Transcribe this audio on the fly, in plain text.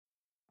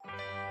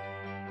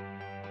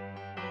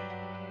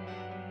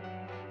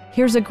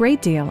Here's a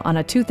great deal on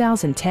a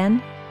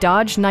 2010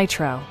 Dodge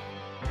Nitro.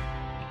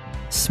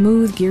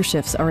 Smooth gear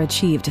shifts are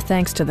achieved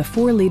thanks to the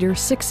 4-liter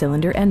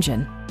 6-cylinder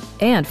engine.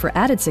 And for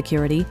added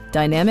security,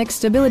 dynamic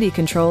stability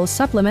control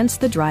supplements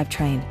the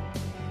drivetrain.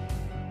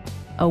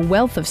 A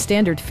wealth of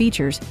standard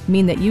features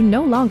mean that you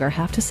no longer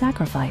have to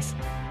sacrifice,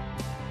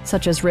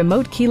 such as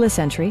remote keyless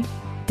entry,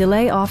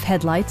 delay-off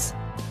headlights,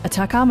 a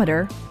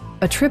tachometer,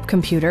 a trip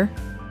computer,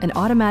 an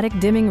automatic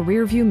dimming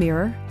rear-view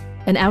mirror,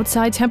 an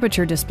outside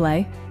temperature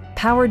display,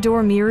 power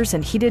door mirrors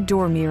and heated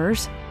door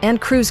mirrors, and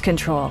cruise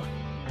control.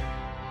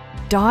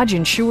 Dodge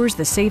ensures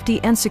the safety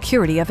and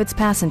security of its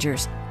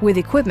passengers with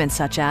equipment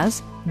such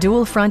as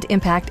dual front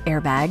impact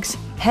airbags,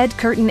 head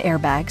curtain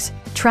airbags,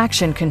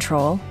 traction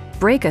control,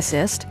 brake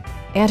assist,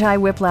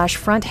 anti-whiplash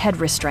front head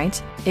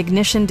restraints,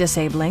 ignition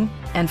disabling,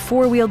 and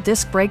 4-wheel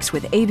disc brakes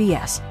with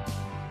ABS.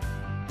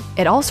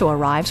 It also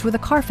arrives with a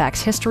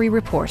Carfax history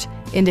report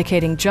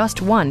indicating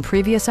just one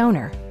previous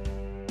owner.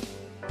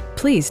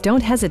 Please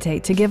don't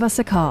hesitate to give us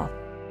a call.